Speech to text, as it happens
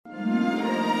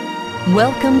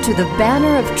Welcome to the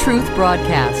Banner of Truth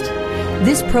broadcast.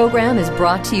 This program is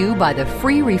brought to you by the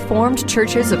Free Reformed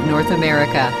Churches of North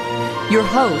America. Your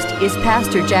host is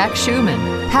Pastor Jack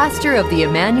Schumann, pastor of the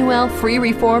Emmanuel Free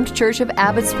Reformed Church of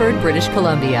Abbotsford, British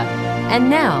Columbia. And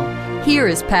now, here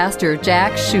is Pastor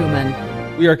Jack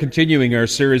Schumann. We are continuing our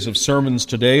series of sermons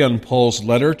today on Paul's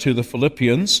letter to the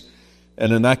Philippians.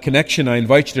 And in that connection, I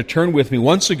invite you to turn with me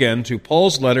once again to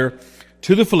Paul's letter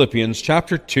to the Philippians,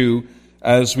 chapter 2,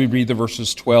 as we read the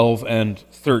verses 12 and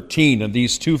 13. And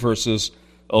these two verses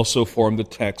also form the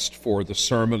text for the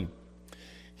sermon.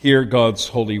 Hear God's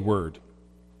holy word.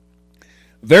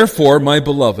 Therefore, my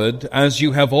beloved, as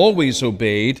you have always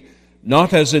obeyed,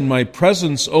 not as in my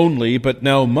presence only, but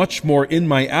now much more in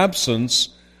my absence,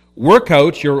 work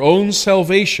out your own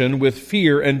salvation with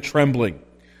fear and trembling.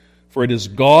 For it is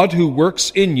God who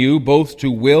works in you both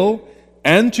to will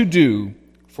and to do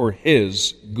for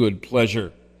His good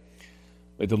pleasure.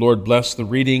 May the Lord bless the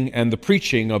reading and the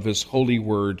preaching of His holy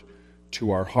word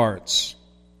to our hearts.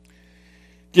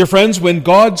 Dear friends, when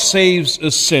God saves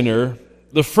a sinner,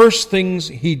 the first things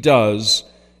He does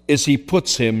is He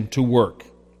puts him to work.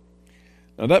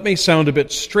 Now that may sound a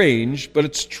bit strange, but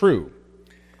it's true.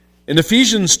 In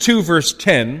Ephesians 2, verse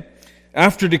 10,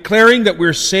 after declaring that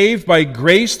we're saved by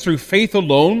grace through faith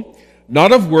alone,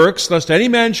 not of works, lest any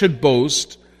man should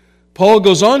boast, Paul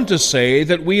goes on to say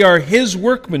that we are His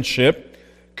workmanship,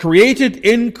 created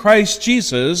in Christ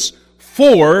Jesus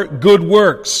for good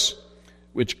works,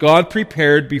 which God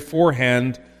prepared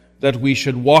beforehand that we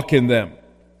should walk in them.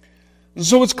 And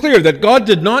so it's clear that God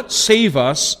did not save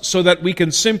us so that we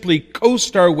can simply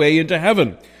coast our way into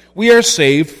heaven. We are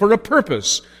saved for a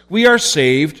purpose. We are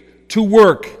saved to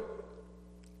work.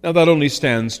 Now that only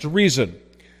stands to reason.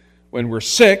 When we're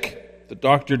sick, the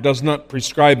doctor does not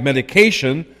prescribe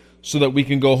medication so that we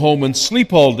can go home and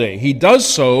sleep all day. He does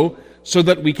so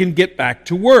that we can get back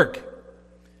to work.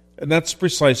 And that's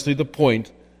precisely the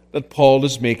point that Paul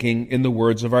is making in the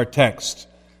words of our text,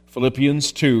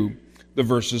 Philippians 2, the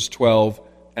verses 12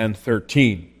 and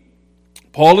 13.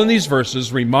 Paul in these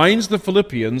verses reminds the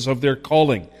Philippians of their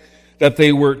calling, that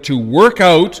they were to work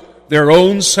out their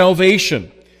own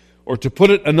salvation. Or to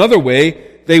put it another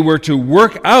way, they were to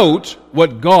work out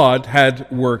what God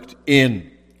had worked in.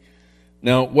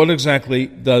 Now, what exactly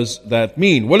does that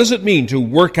mean? What does it mean to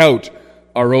work out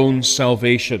our own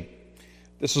salvation?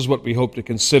 This is what we hope to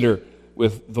consider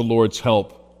with the Lord's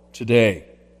help today.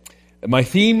 And my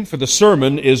theme for the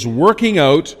sermon is working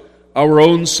out our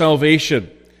own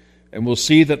salvation. And we'll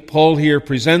see that Paul here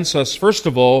presents us, first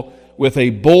of all, with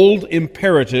a bold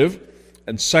imperative,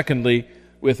 and secondly,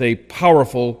 with a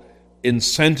powerful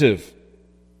incentive.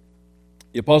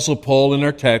 The Apostle Paul in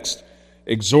our text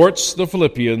exhorts the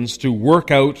Philippians to work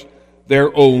out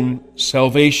their own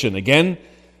salvation. Again,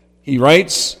 he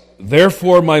writes,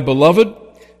 Therefore, my beloved,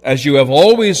 as you have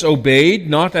always obeyed,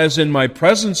 not as in my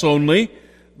presence only,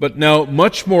 but now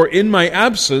much more in my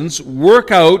absence,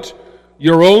 work out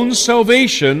your own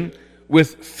salvation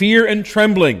with fear and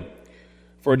trembling.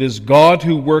 For it is God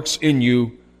who works in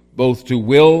you both to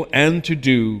will and to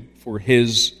do for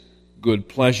His good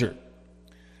pleasure.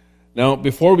 Now,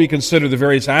 before we consider the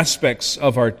various aspects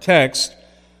of our text,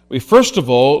 we first of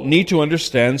all need to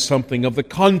understand something of the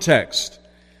context.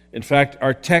 In fact,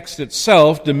 our text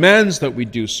itself demands that we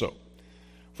do so.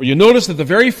 For you notice that the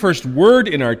very first word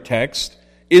in our text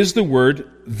is the word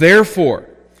therefore.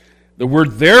 The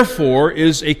word therefore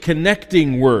is a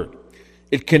connecting word.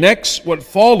 It connects what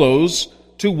follows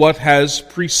to what has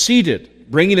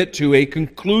preceded, bringing it to a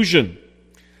conclusion.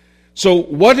 So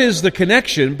what is the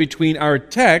connection between our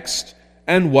text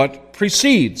and what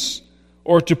precedes?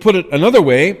 Or to put it another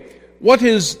way, what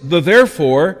is the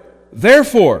therefore?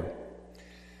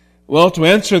 Well, to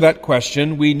answer that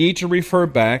question, we need to refer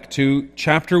back to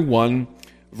chapter 1,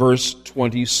 verse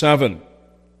 27.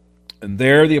 And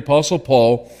there the Apostle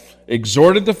Paul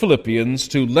exhorted the Philippians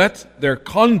to let their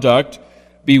conduct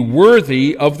be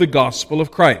worthy of the gospel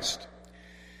of Christ.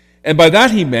 And by that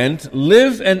he meant,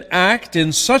 live and act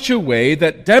in such a way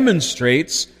that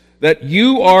demonstrates that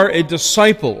you are a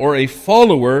disciple or a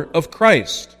follower of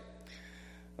Christ.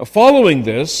 Now, following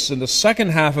this, in the second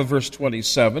half of verse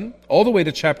 27, all the way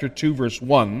to chapter 2, verse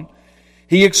 1,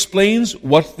 he explains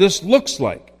what this looks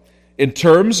like in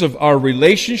terms of our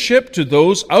relationship to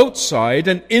those outside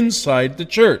and inside the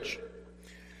church.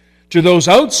 To those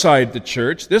outside the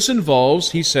church, this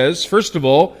involves, he says, first of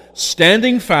all,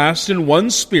 standing fast in one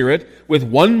spirit, with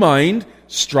one mind,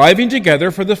 striving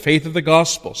together for the faith of the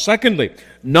gospel. Secondly,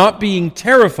 not being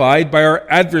terrified by our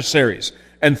adversaries.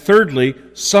 And thirdly,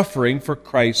 suffering for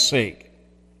Christ's sake.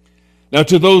 Now,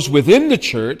 to those within the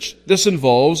church, this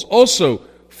involves also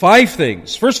 5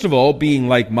 things. First of all, being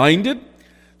like-minded.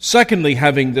 Secondly,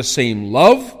 having the same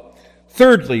love.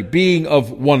 Thirdly, being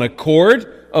of one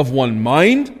accord, of one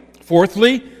mind.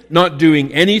 Fourthly, not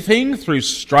doing anything through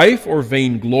strife or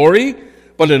vainglory,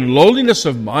 but in lowliness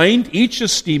of mind, each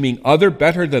esteeming other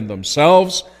better than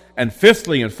themselves. And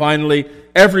fifthly and finally,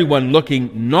 everyone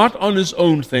looking not on his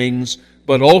own things,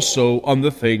 but also on the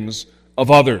things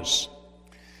of others.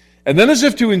 And then, as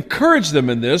if to encourage them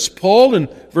in this, Paul, in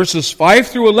verses 5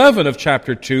 through 11 of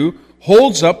chapter 2,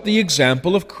 holds up the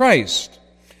example of Christ.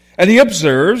 And he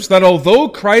observes that although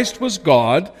Christ was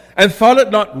God and thought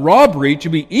it not robbery to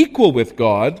be equal with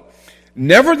God,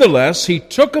 nevertheless he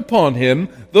took upon him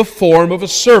the form of a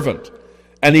servant,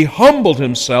 and he humbled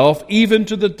himself even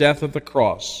to the death of the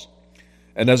cross.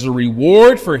 And as a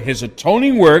reward for his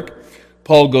atoning work,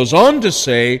 Paul goes on to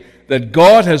say that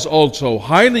God has also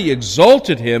highly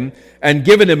exalted him and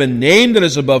given him a name that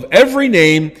is above every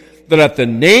name, that at the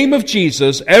name of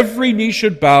Jesus every knee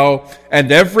should bow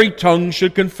and every tongue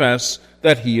should confess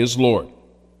that he is Lord.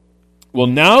 Well,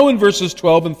 now in verses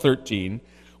 12 and 13,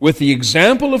 with the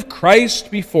example of Christ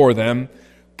before them,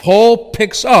 Paul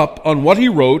picks up on what he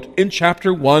wrote in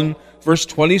chapter 1, verse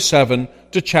 27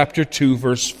 to chapter 2,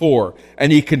 verse 4,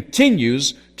 and he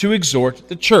continues to exhort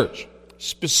the church.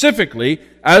 Specifically,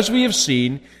 as we have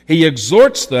seen, he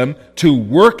exhorts them to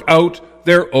work out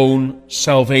their own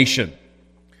salvation.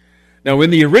 Now, in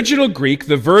the original Greek,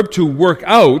 the verb to work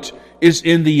out is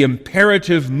in the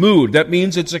imperative mood. That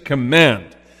means it's a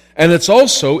command. And it's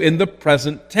also in the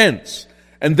present tense.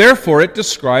 And therefore, it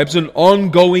describes an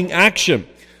ongoing action.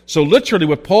 So literally,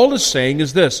 what Paul is saying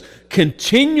is this: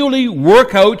 continually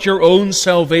work out your own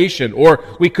salvation. Or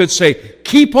we could say,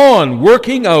 keep on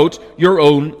working out your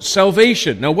own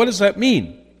salvation. Now, what does that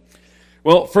mean?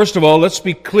 Well, first of all, let's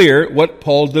be clear what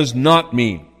Paul does not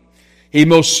mean. He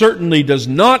most certainly does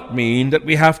not mean that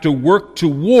we have to work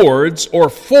towards or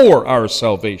for our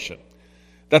salvation.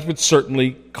 That would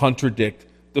certainly contradict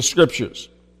the Scriptures.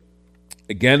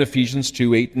 Again, Ephesians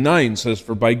 2, 8 and 9 says,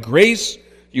 "For by grace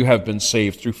you have been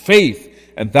saved through faith,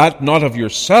 and that not of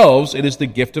yourselves, it is the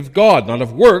gift of God, not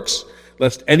of works,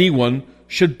 lest anyone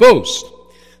should boast."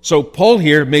 So Paul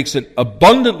here makes it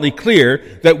abundantly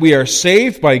clear that we are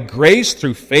saved by grace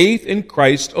through faith in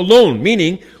Christ alone,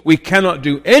 meaning we cannot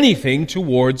do anything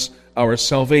towards our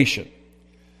salvation.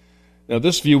 Now,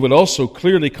 this view would also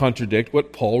clearly contradict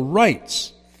what Paul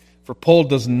writes. For Paul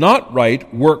does not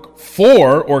write, work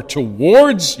for or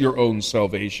towards your own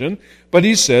salvation, but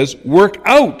he says, work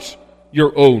out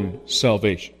your own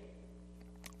salvation.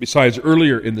 Besides,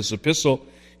 earlier in this epistle,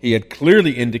 he had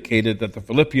clearly indicated that the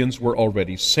Philippians were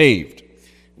already saved.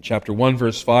 In chapter 1,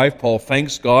 verse 5, Paul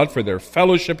thanks God for their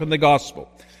fellowship in the gospel.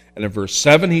 And in verse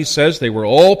 7, he says they were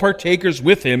all partakers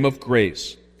with him of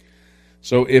grace.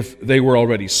 So if they were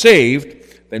already saved,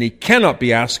 then he cannot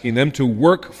be asking them to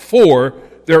work for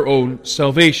their own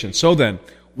salvation. So then,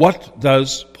 what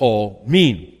does Paul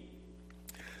mean?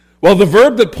 Well, the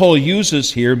verb that Paul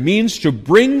uses here means to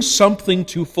bring something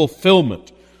to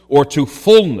fulfillment, or to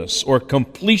fullness, or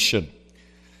completion.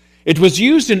 It was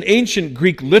used in ancient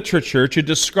Greek literature to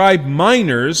describe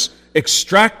miners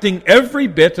extracting every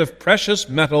bit of precious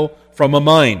metal from a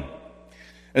mine.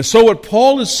 And so what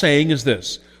Paul is saying is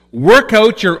this: work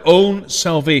out your own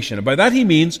salvation. And by that he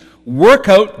means work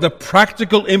out the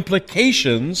practical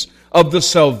implications of the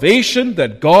salvation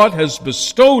that God has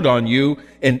bestowed on you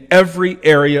in every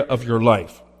area of your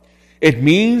life. It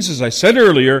means, as I said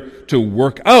earlier, to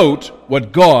work out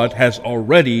what God has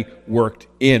already worked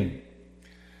in.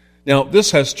 Now, this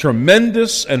has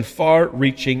tremendous and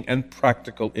far-reaching and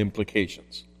practical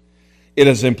implications. It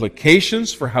has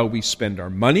implications for how we spend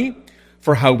our money,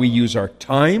 for how we use our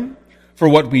time, for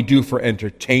what we do for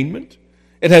entertainment.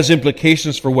 It has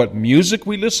implications for what music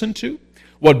we listen to,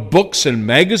 what books and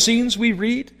magazines we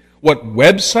read, what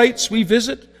websites we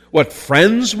visit, what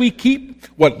friends we keep,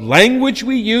 what language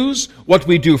we use, what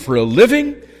we do for a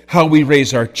living, how we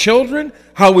raise our children,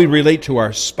 how we relate to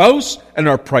our spouse, and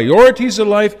our priorities in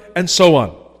life, and so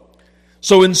on.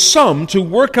 So in sum, to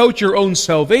work out your own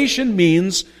salvation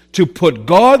means to put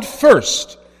God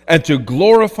first and to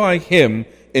glorify Him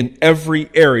in every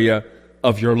area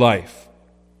of your life.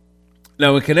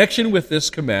 Now, in connection with this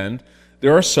command,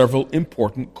 there are several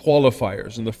important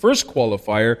qualifiers. And the first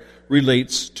qualifier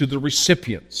relates to the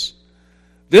recipients.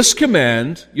 This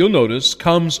command, you'll notice,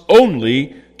 comes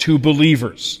only to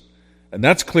believers. And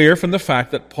that's clear from the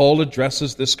fact that Paul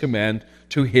addresses this command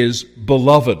to his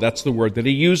beloved. That's the word that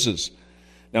he uses.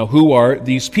 Now, who are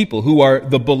these people? Who are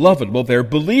the beloved? Well, they're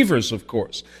believers, of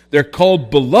course. They're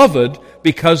called beloved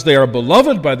because they are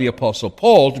beloved by the Apostle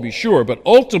Paul, to be sure, but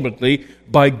ultimately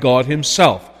by God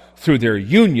Himself. through their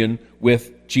union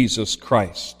with Jesus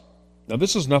Christ. Now,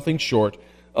 this is nothing short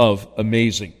of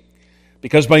amazing,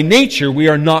 because by nature we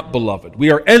are not beloved.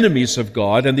 We are enemies of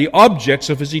God and the objects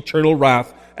of His eternal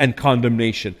wrath and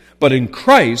condemnation. But in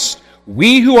Christ,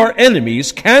 we who are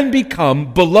enemies can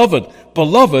become beloved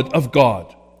of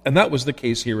God. And that was the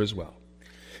case here as well.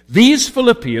 These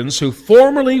Philippians, who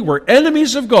formerly were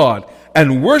enemies of God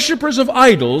and worshippers of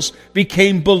idols,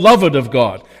 became beloved of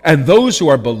God. And those who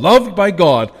are beloved by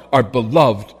God are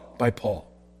beloved by Paul.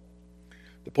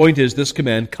 The point is, this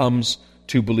command comes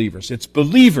to believers. It's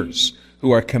believers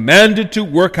who are commanded to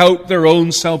work out their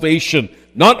own salvation,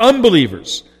 not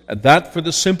unbelievers. And that for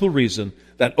the simple reason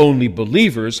that only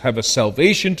believers have a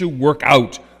salvation to work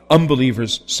out.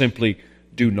 Unbelievers simply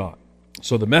do not.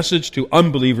 So the message to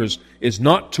unbelievers is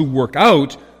not to work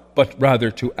out, but rather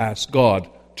to ask God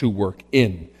to work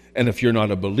in. And if you're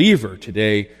not a believer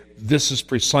today, this is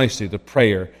precisely the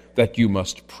prayer that you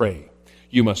must pray.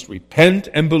 You must repent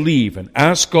and believe and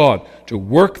ask God to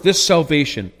work this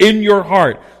salvation in your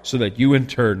heart so that you in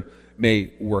turn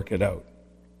may work it out.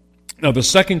 Now, the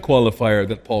second qualifier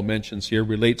that Paul mentions here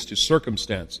relates to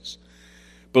circumstances.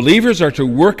 Believers are to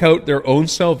work out their own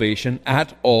salvation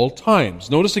at all times.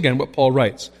 Notice again what Paul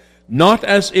writes. Not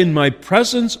as in my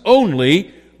presence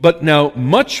only, but now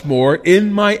much more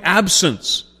in my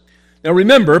absence. Now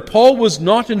remember, Paul was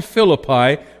not in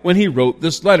Philippi when he wrote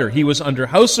this letter. He was under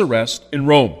house arrest in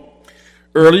Rome.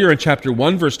 Earlier in chapter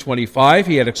 1, verse 25,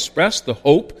 he had expressed the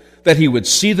hope that he would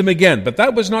see them again, but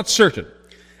that was not certain.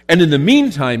 And in the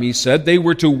meantime, he said, they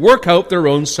were to work out their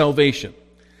own salvation.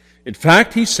 In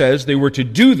fact, he says they were to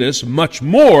do this much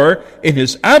more in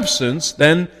his absence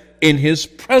than in his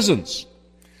presence.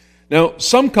 Now,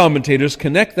 some commentators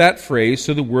connect that phrase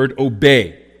to the word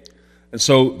obey. And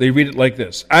so they read it like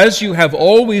this: as you have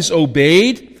always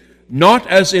obeyed, not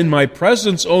as in my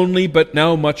presence only, but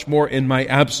now much more in my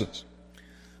absence.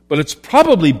 But it's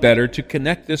probably better to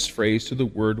connect this phrase to the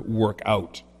word work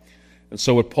out. And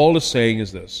so what Paul is saying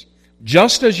is this: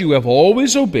 just as you have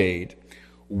always obeyed,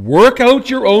 work out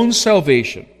your own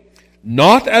salvation,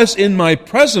 not as in my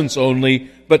presence only,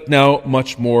 but now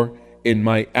much more in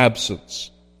my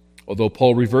absence. Although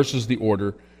Paul reverses the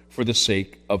order for the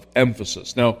sake of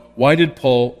emphasis. Now, why did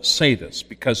Paul say this?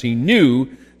 Because he knew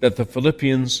that the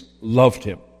Philippians loved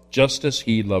him, just as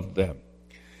he loved them.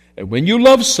 And when you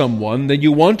love someone, then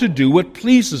you want to do what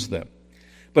pleases them.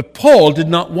 But Paul did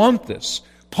not want this.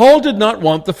 Paul did not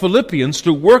want the Philippians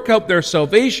to work out their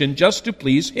salvation just to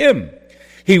please him.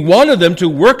 He wanted them to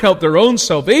work out their own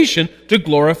salvation to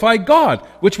glorify God,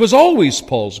 which was always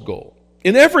Paul's goal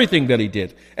in everything that he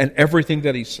did and everything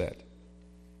that he said.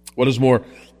 What is more,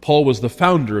 Paul was the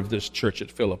founder of this church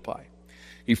at Philippi.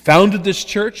 He founded this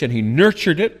church and he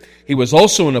nurtured it. He was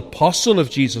also an apostle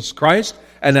of Jesus Christ,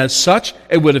 and as such,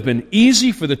 it would have been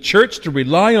easy for the church to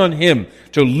rely on him,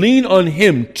 to lean on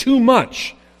him too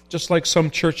much, just like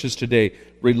some churches today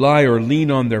rely or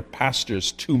lean on their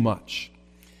pastors too much.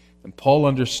 And Paul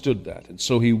understood that, and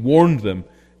so he warned them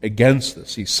against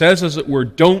this. He says, as it were,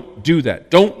 don't do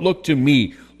that. Don't look to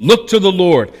me. Look to the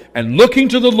Lord. And looking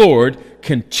to the Lord,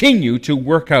 continue to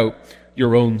work out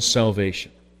your own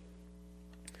salvation.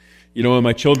 You know, when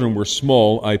my children were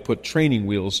small, I put training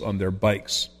wheels on their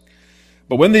bikes.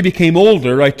 But when they became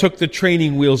older, I took the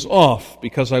training wheels off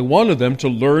because I wanted them to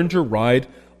learn to ride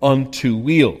on two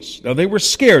wheels. Now, they were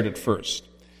scared at first,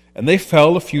 and they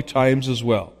fell a few times as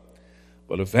well.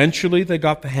 But eventually they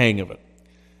got the hang of it.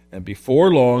 And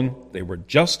before long, they were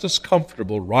just as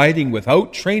comfortable riding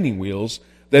without training wheels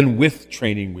than with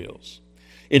training wheels.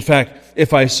 In fact,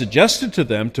 if I suggested to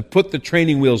them to put the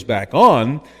training wheels back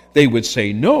on, they would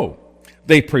say no.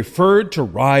 They preferred to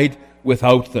ride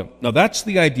without them. Now that's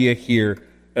the idea here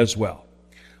as well.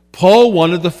 Paul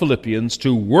wanted the Philippians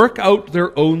to work out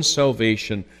their own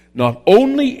salvation, not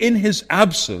only in his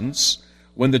absence,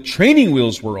 when the training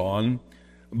wheels were on,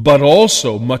 but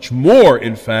also much more,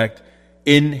 in fact,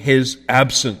 in his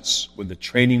absence, when the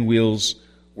training wheels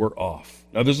were off.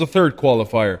 Now there's a third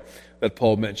qualifier that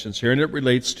Paul mentions here, and it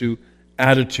relates to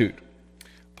attitude.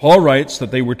 Paul writes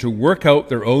that they were to work out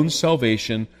their own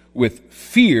salvation with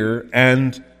fear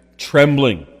and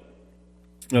trembling.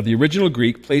 Now the original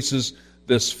Greek places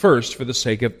this first for the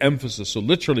sake of emphasis. So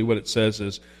literally what it says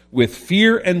is, with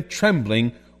fear and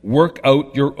trembling, work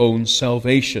out your own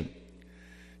salvation.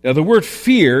 Now the word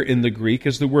fear in the Greek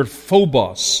is the word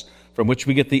phobos, from which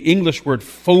we get the English word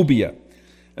phobia.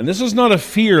 And this is not a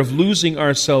fear of losing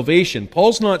our salvation.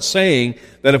 Paul's not saying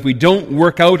that if we don't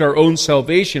work out our own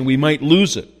salvation, we might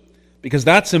lose it, because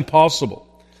that's impossible.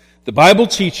 The Bible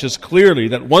teaches clearly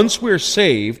that once we're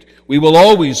saved, we will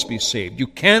always be saved. You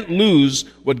can't lose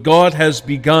what God has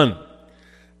begun.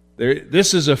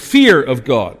 This is a fear of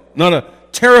God, not a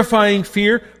terrifying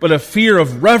fear, but a fear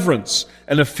of reverence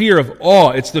and a fear of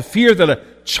awe. It's the fear that a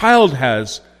child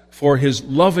has for his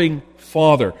loving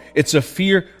Father. It's a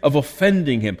fear of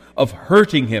offending Him, of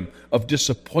hurting Him, of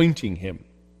disappointing Him.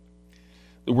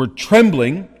 The word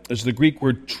trembling is the Greek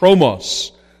word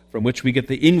tromos, from which we get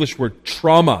the English word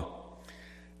trauma.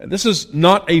 And this is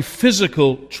not a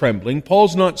physical trembling.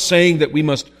 Paul's not saying that we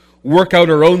must work out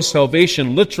our own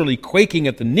salvation literally quaking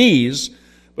at the knees,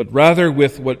 but rather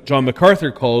with what John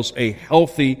MacArthur calls a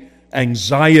healthy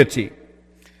anxiety.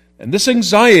 And this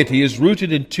anxiety is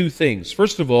rooted in two things.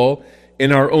 First of all,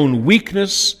 in our own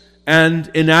weakness and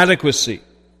inadequacy.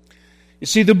 You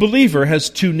see, the believer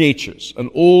has two natures, an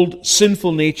old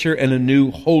sinful nature and a new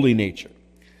holy nature.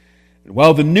 And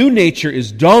while the new nature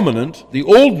is dominant, the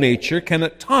old nature can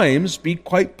at times be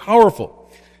quite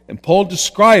powerful. And Paul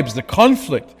describes the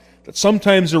conflict that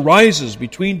sometimes arises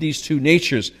between these two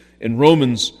natures in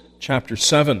Romans chapter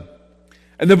 7.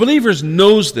 And the believer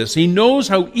knows this. He knows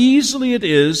how easily it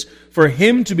is for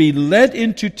him to be led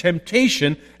into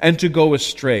temptation and to go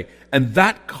astray. And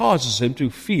that causes him to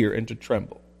fear and to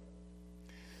tremble.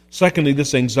 Secondly,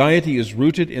 this anxiety is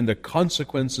rooted in the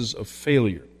consequences of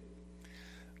failure.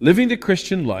 Living the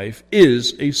Christian life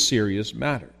is a serious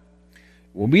matter.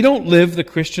 When we don't live the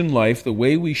Christian life the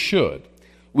way we should,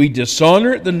 we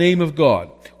dishonor the name of God.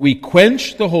 We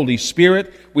quench the Holy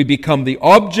Spirit. We become the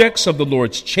objects of the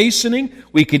Lord's chastening.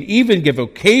 We can even give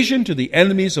occasion to the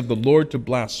enemies of the Lord to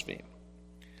blaspheme.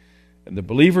 And the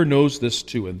believer knows this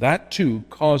too, and that too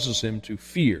causes him to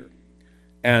fear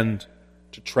and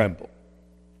to tremble.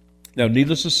 Now,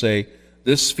 needless to say,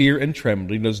 this fear and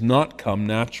trembling does not come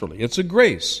naturally. It's a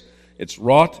grace. It's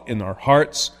wrought in our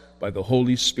hearts by the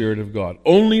Holy Spirit of God.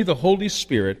 Only the Holy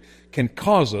Spirit can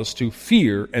cause us to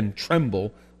fear and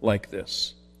tremble like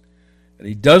this. And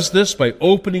He does this by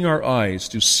opening our eyes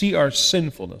to see our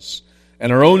sinfulness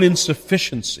and our own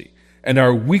insufficiency and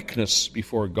our weakness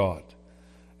before God.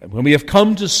 And when we have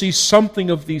come to see something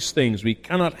of these things, we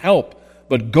cannot help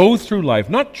but go through life,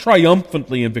 not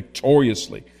triumphantly and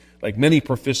victoriously, like many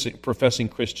professing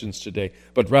Christians today,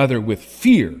 but rather with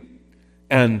fear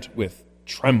and with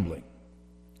trembling.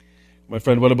 My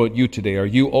friend, what about you today? Are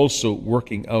you also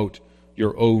working out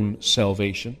your own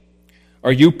salvation?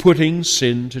 Are you putting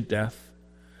sin to death?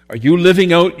 Are you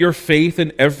living out your faith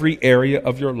in every area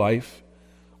of your life?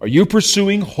 Are you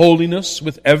pursuing holiness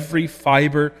with every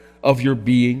fiber of your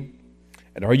being?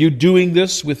 And are you doing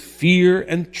this with fear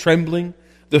and trembling,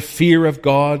 the fear of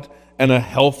God and a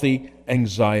healthy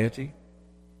anxiety?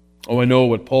 Oh, I know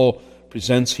what Paul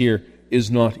presents here is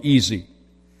not easy.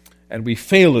 And we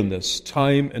fail in this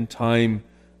time and time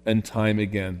and time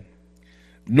again.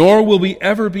 Nor will we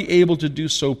ever be able to do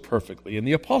so perfectly. And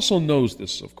the apostle knows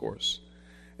this, of course.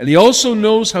 And he also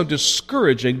knows how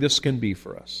discouraging this can be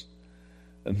for us.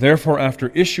 And therefore, after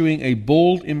issuing a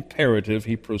bold imperative,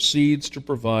 he proceeds to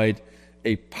provide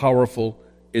a powerful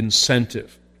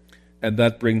incentive. And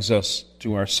that brings us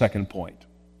to our second point.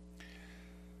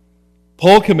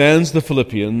 Paul commands the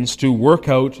Philippians to work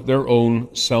out their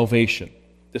own salvation.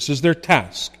 This is their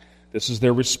task. This is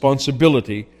their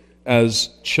responsibility as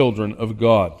children of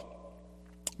God.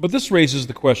 But this raises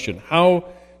the question, how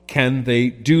can they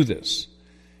do this?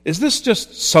 Is this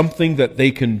just something that they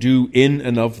can do in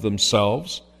and of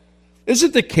themselves? Is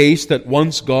it the case that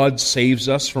once God saves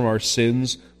us from our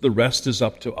sins, the rest is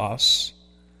up to us?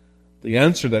 The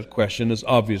answer to that question is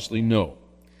obviously no.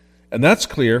 And that's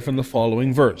clear from the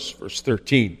following verse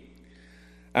 13.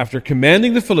 After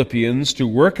commanding the Philippians to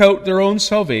work out their own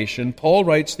salvation, Paul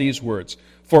writes these words,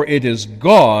 "For it is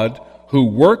God who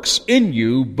works in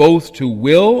you both to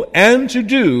will and to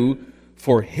do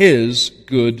for His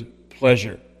good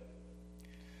pleasure."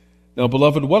 Now,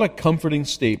 beloved, what a comforting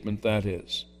statement that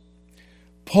is.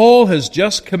 Paul has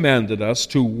just commanded us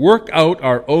to work out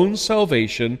our own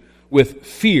salvation with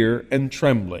fear and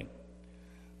trembling.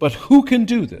 But who can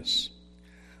do this?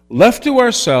 Left to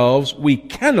ourselves, we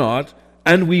cannot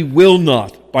and we will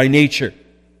not by nature.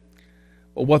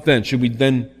 Well, what then? Should we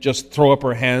then just throw up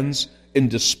our hands in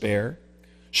despair?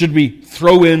 Should we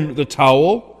throw in the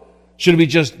towel? Should we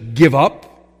just give up?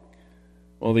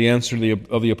 Well, the answer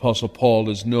of the Apostle Paul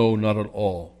is no, not at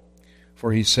all.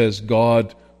 For he says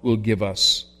God will give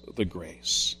us the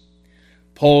grace.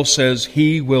 Paul says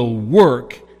He will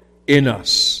work in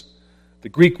us. The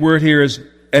Greek word here is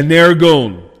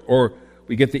energon, or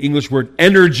we get the English word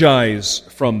energize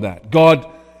from that. God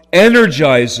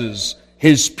energizes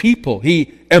His people.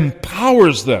 He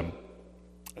empowers them.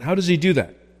 And how does He do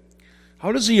that?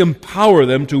 How does he empower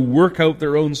them to work out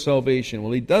their own salvation?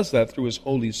 Well, he does that through his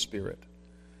Holy Spirit.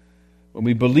 When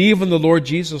we believe in the Lord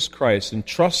Jesus Christ and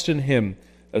trust in him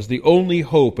as the only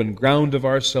hope and ground of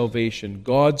our salvation,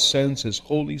 God sends his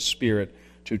Holy Spirit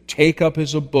to take up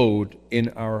his abode in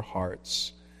our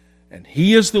hearts. And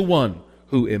he is the one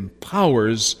who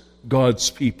empowers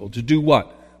God's people to do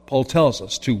what? Paul tells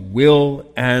us, to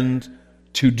will and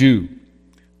to do.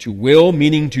 To will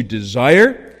meaning to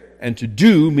desire, and to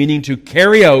do meaning to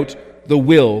carry out the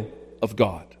will of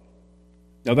God.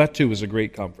 Now that too is a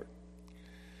great comfort.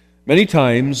 Many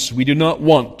times we do not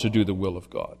want to do the will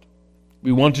of God.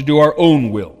 We want to do our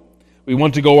own will. We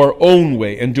want to go our own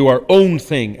way and do our own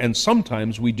thing, and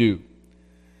sometimes we do.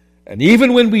 And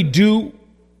even when we do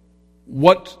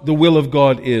what the will of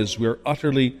God is, we are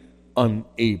utterly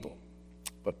unable.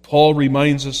 But Paul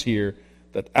reminds us here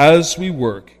that as we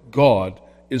work, God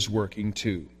is working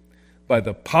too. By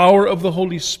the power of the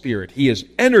Holy Spirit, he is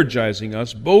energizing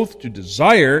us both to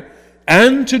desire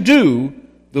and to do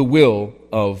the will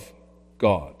of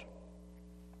God.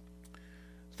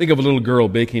 Think of a little girl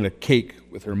baking a cake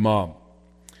with her mom.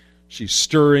 She's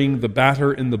stirring the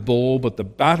batter in the bowl, but the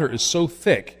batter is so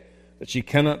thick that she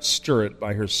cannot stir it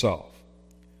by herself.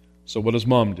 So what does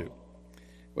mom do?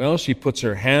 Well, she puts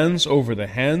her hands over the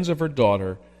hands of her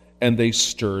daughter, and they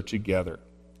stir together.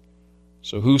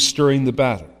 So who's stirring the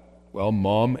batter? Well,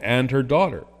 mom and her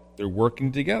daughter. They're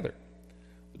working together.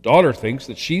 The daughter thinks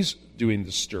that she's doing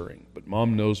the stirring, but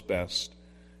mom knows best.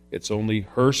 It's only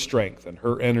her strength and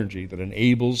her energy that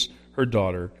enables her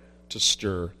daughter to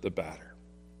stir the batter.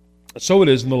 So it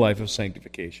is in the life of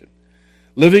sanctification.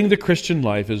 Living the Christian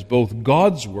life is both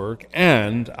God's work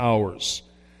and ours.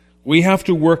 We have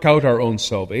to work out our own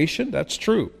salvation, that's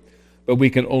true, but we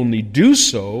can only do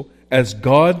so as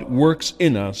God works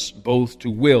in us both to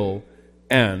will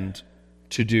and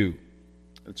to do.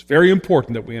 It's very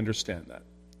important that we understand that.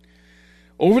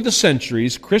 Over the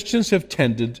centuries, Christians have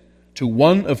tended to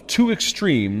one of two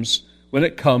extremes when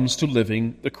it comes to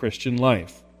living the Christian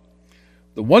life.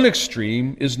 The one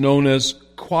extreme is known as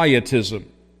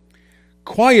quietism.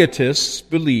 Quietists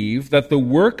believe that the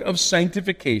work of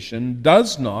sanctification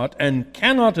does not and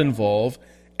cannot involve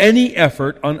any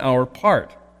effort on our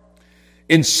part.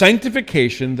 In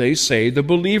sanctification, they say, the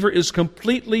believer is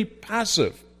completely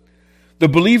passive. The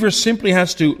believer simply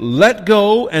has to let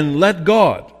go and let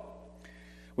God.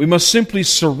 We must simply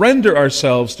surrender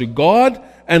ourselves to God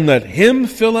and let him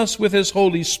fill us with his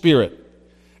Holy Spirit.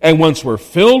 And once we're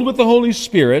filled with the Holy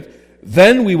Spirit,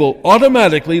 then we will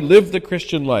automatically live the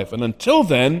Christian life. And until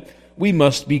then, we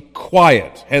must be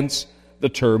quiet, hence the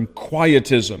term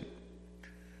quietism.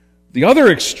 The other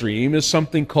extreme is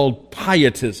something called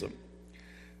pietism.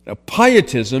 Now,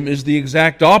 pietism is the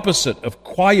exact opposite of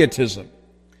quietism.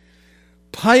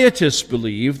 Pietists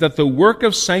believe that the work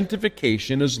of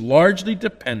sanctification is largely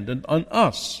dependent on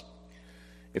us.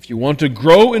 If you want to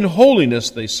grow in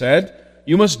holiness, they said,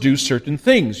 you must do certain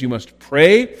things. You must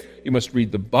pray, you must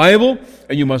read the Bible,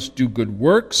 and you must do good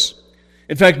works.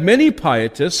 In fact, many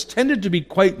pietists tended to be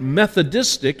quite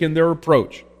Methodistic in their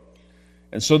approach.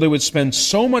 And so they would spend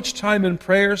so much time in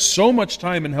prayer, so much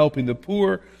time in helping the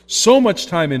poor, so much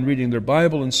time in reading their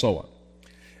Bible, and so on.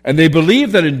 And they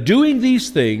believed that in doing these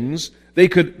things, they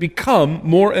could become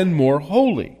more and more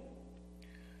holy.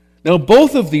 Now,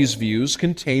 both of these views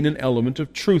contain an element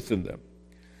of truth in them.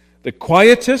 The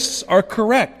quietists are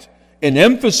correct in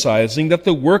emphasizing that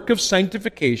the work of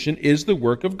sanctification is the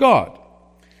work of God.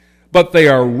 But they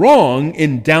are wrong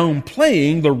in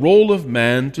downplaying the role of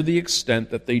man to the extent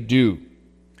that they do.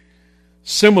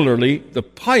 Similarly, the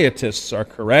pietists are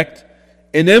correct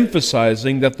in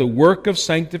emphasizing that the work of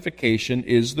sanctification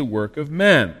is the work of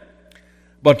man.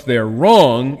 But they're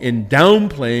wrong in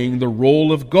downplaying the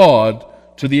role of God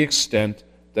to the extent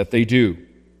that they do.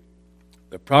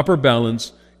 The proper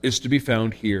balance is to be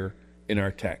found here in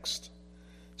our text.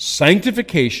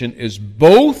 Sanctification is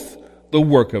both the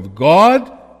work of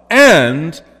God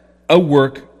and a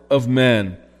work of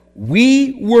man.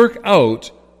 We work out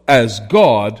as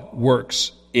God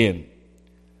works in.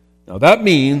 Now that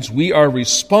means we are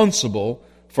responsible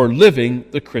for living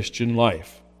the Christian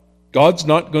life. God's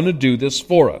not going to do this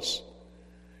for us.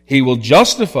 He will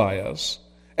justify us,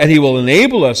 and He will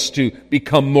enable us to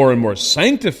become more and more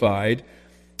sanctified.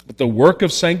 But the work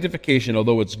of sanctification,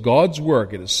 although it's God's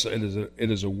work, it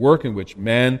is a work in which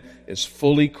man is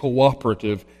fully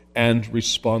cooperative and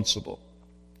responsible.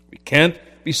 We can't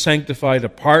be sanctified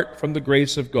apart from the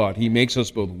grace of God. He makes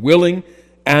us both willing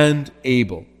and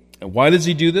able. And why does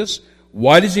He do this?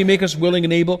 Why does He make us willing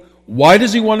and able? Why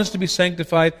does He want us to be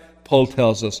sanctified? Paul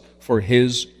tells us, for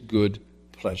His good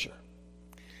pleasure.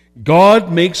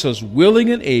 God makes us willing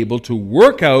and able to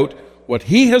work out what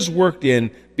He has worked in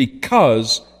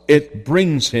because it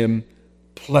brings Him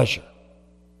pleasure.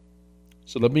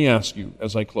 So let me ask you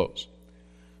as I close,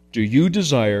 do you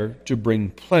desire to bring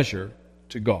pleasure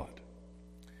to God?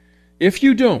 If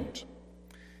you don't,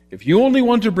 if you only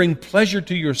want to bring pleasure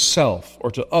to yourself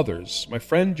or to others, my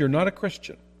friend, you're not a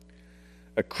Christian.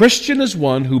 A Christian is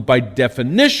one who by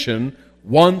definition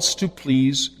wants to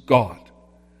please God.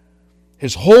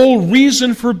 His whole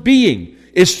reason for being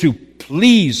is to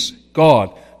please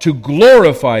God, to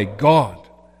glorify God.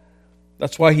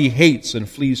 That's why he hates and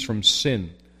flees from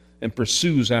sin and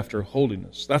pursues after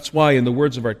holiness. That's why, in the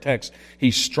words of our text,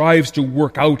 he strives to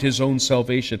work out his own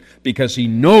salvation, because he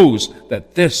knows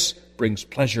that this brings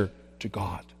pleasure to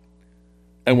God.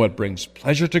 And what brings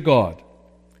pleasure to God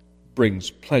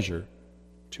brings pleasure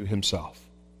to himself.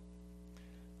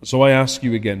 So I ask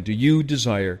you again, do you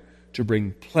desire to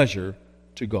bring pleasure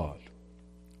to God?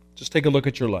 Just take a look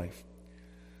at your life.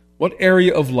 What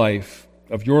area of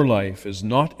your life is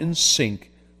not in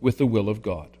sync with the will of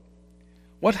God?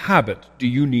 What habit do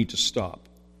you need to stop?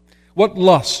 What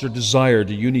lust or desire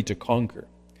do you need to conquer?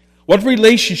 What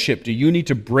relationship do you need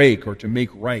to break or to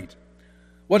make right?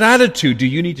 What attitude do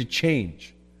you need to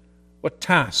change? What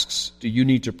tasks do you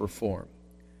need to perform?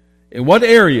 In what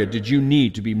area did you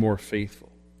need to be more faithful?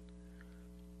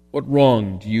 What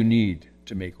wrong do you need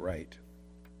to make right?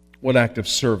 What act of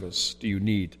service do you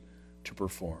need to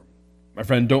perform? My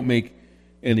friend, don't make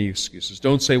any excuses.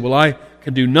 Don't say, well, I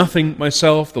can do nothing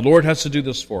myself. The Lord has to do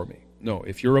this for me. No,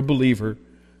 if you're a believer,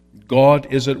 God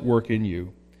is at work in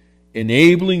you,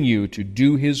 enabling you to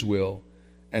do His will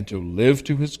and to live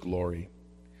to His glory.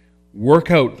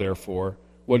 Work out, therefore,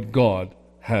 what God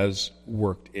has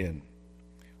worked in.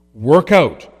 Work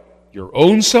out your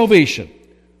own salvation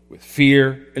with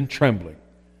fear and trembling,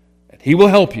 and He will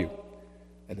help you,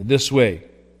 and in this way,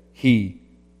 He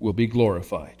will be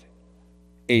glorified.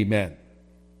 Amen.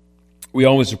 We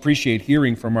always appreciate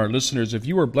hearing from our listeners. If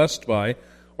you are blessed by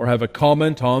or have a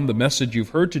comment on the message you've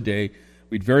heard today,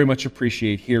 we'd very much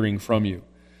appreciate hearing from you.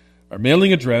 Our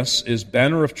mailing address is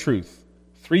Banner of Truth,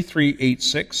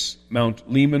 3386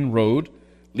 Mount Lehman Road.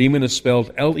 Lehman is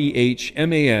spelled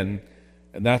Lehman,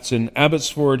 and that's in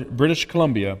Abbotsford, British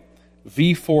Columbia,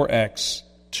 V4X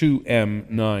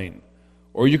 2M9.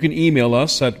 Or you can email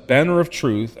us at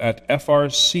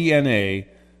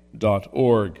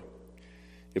banneroftruth@frcna.org.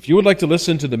 If you would like to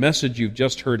listen to the message you've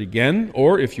just heard again,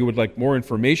 or if you would like more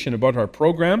information about our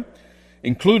program,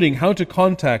 including how to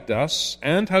contact us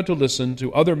and how to listen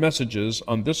to other messages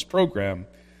on this program,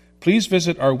 please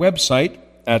visit our website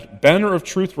at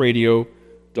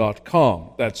banneroftruthradio.com.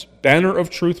 That's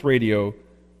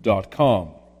banneroftruthradio.com.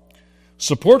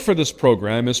 Support for this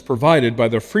program is provided by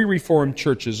the Free Reformed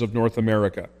Churches of North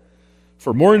America.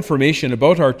 For more information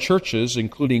about our churches,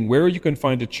 including where you can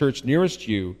find a church nearest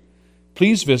you,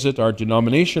 please visit our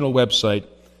denominational website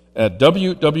at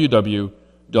www.frcna.org.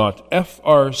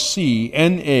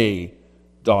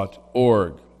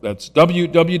 That's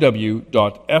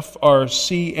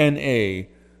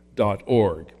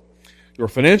www.frcna.org. Your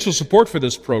financial support for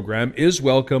this program is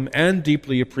welcome and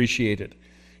deeply appreciated.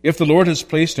 If the Lord has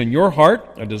placed in your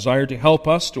heart a desire to help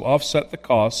us to offset the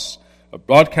costs of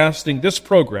broadcasting this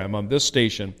program on this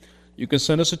station, you can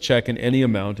send us a check in any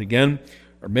amount. Again,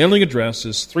 our mailing address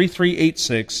is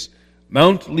 3386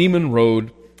 Mount Lehman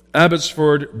Road,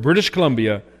 Abbotsford, British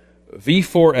Columbia,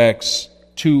 V4X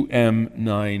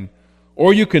 2M9.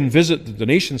 Or you can visit the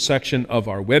donation section of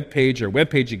our webpage. Our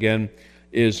webpage, again,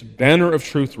 is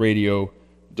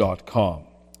banneroftruthradio.com.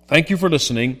 Thank you for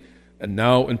listening, and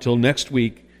now until next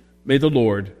week, may the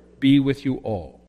Lord be with you all.